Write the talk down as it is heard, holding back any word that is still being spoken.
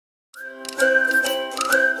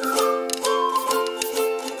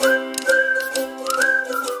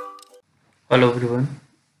Hello everyone.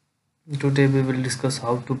 Today we will discuss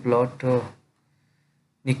how to plot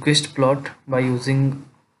Nyquist plot by using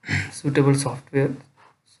suitable software.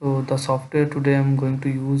 So the software today I'm going to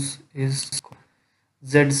use is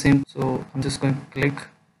Zsimp. So I'm just going to click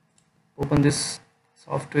open this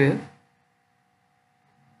software,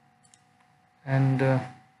 and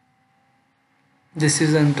this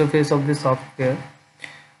is the interface of the software.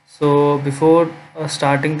 So before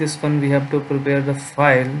starting this one, we have to prepare the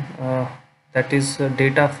file, that is a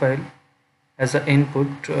data file, as an input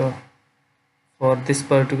for this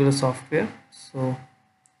particular software. So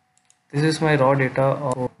this is my raw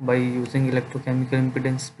data. By using electrochemical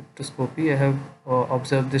impedance spectroscopy, I have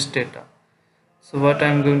observed this data. So what I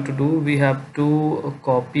am going to do, we have to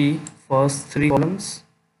copy first three columns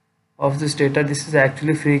of this data. This is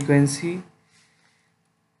actually frequency,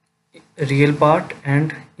 real part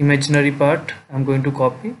and imaginary part. I'm going to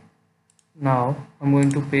copy. Now I'm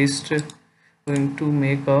going to paste, going to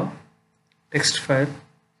make a text file.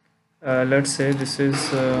 Let's say this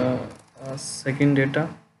is a second data.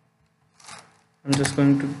 I'm just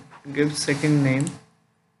going to give second name,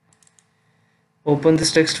 open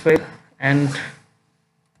this text file and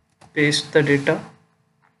paste the data.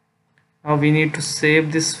 Now we need to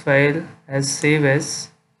save this file as save as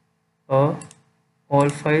all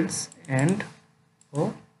files and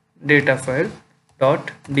data file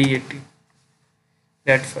 .dat,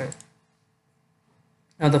 that file.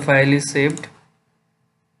 Now the file is saved.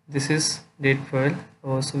 This is date file.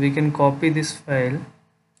 So we can copy this file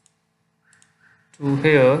to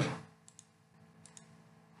here.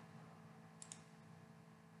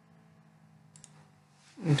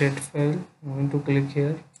 Date file. I'm going to click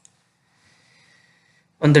here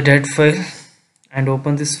on the date file and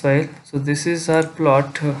open this file. So this is our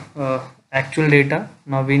plot, actual data.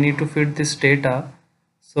 Now we need to fit this data.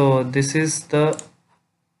 So this is the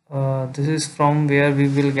this is from where we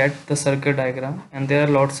will get the circuit diagram, and there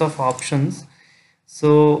are lots of options.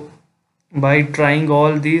 So by trying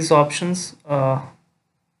all these options,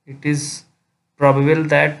 it is probable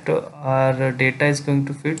that our data is going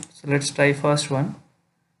to fit. So let's try first one.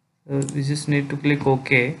 We just need to click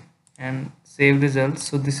OK and save results.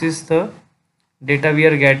 So this is the data we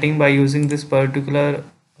are getting by using this particular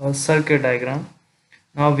circuit diagram.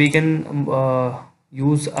 Now we can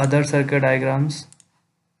use other circuit diagrams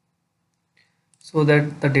so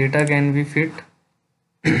that the data can be fit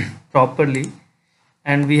properly,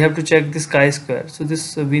 and we have to check this chi-square. So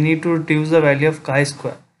this we need to reduce the value of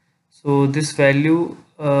chi-square. So this value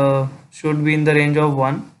should be in the range of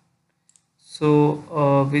 1.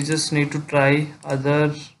 So we just need to try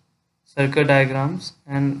other circuit diagrams,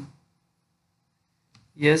 and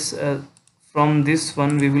yes, from this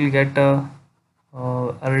one we will get a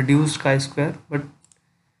reduced chi-square, but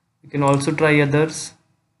we can also try others.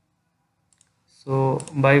 So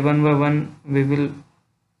by one we will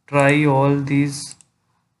try all these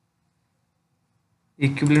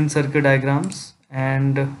equivalent circuit diagrams,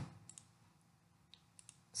 and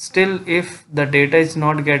still if the data is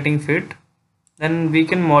not getting fit, then we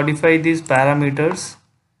can modify these parameters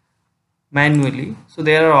manually. So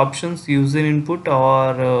there are options: user input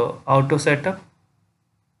or auto setup.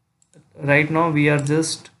 Right now we are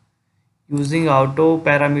just using auto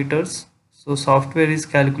parameters. So software is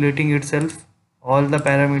calculating itself. All the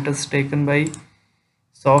parameters taken by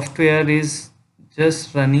software is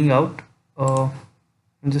just running out.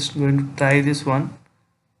 I'm just going to try this one.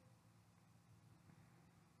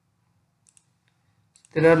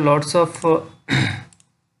 There are lots of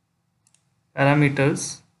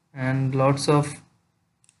parameters and lots of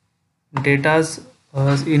data's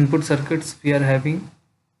input circuits we are having.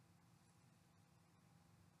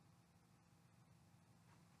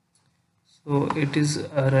 So it is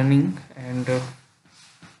running, and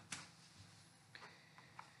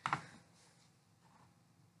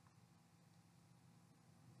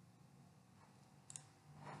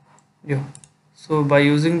yeah. So by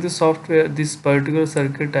using this software, this particular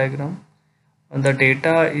circuit diagram, the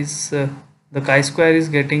data is the chi-square is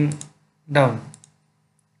getting down.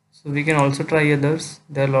 So we can also try others.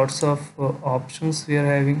 There are lots of options we are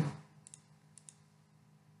having.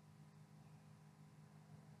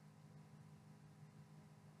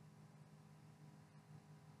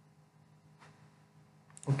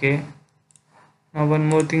 Okay, now one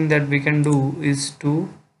more thing that we can do is to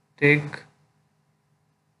take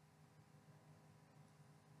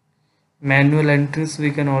manual entries.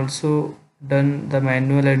 We can also done the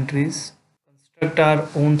manual entries, construct our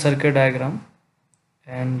own circuit diagram,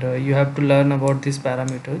 and you have to learn about these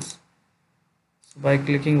parameters. So by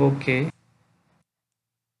clicking OK,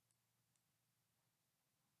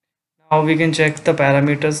 Now we can check the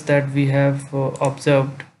parameters that we have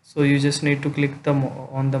observed. So you just need to click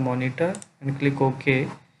on the monitor and click OK.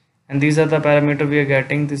 And these are the parameter we are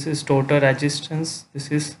getting. This is total resistance.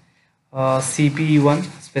 This is CPE1,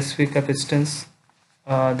 specific capacitance,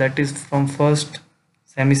 that is from first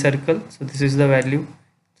semicircle. So this is the value.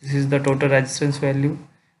 This is the total resistance value.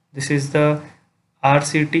 This is the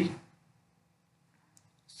RCT.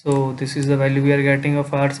 So this is the value we are getting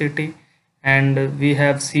of RCT, and we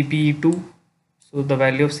have CPE2. So the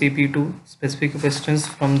value of CPE2, specific capacitance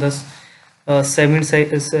from the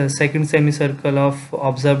second semicircle of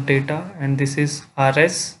observed data, and this is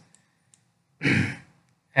RS,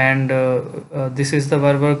 and this is the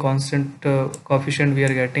verbal constant coefficient we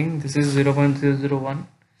are getting. This is 0.001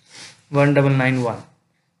 1991.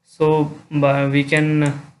 So we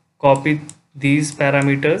can copy these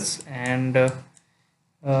parameters and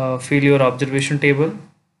fill your observation table.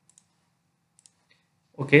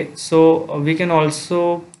 Okay, so we can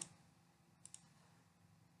also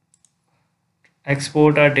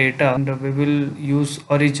export our data, and we will use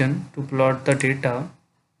origin to plot the data.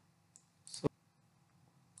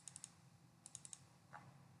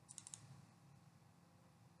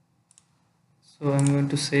 So I'm going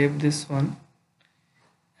to save this one,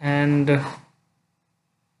 and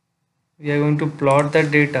we are going to plot the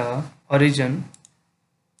data origin.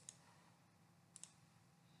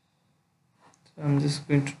 So I'm just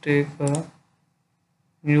going to take a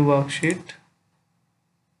new worksheet,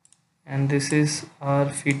 and this is our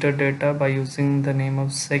feeder data by using the name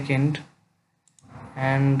of second,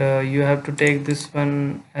 and you have to take this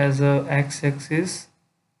one as a x-axis,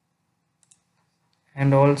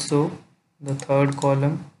 and also the third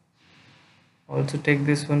column, also take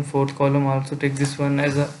this one, fourth column, also take this one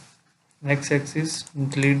as a x-axis,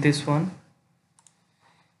 delete this one,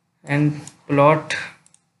 and plot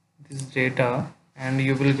this data, and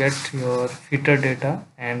you will get your feeder data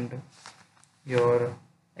and your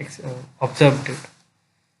observed data.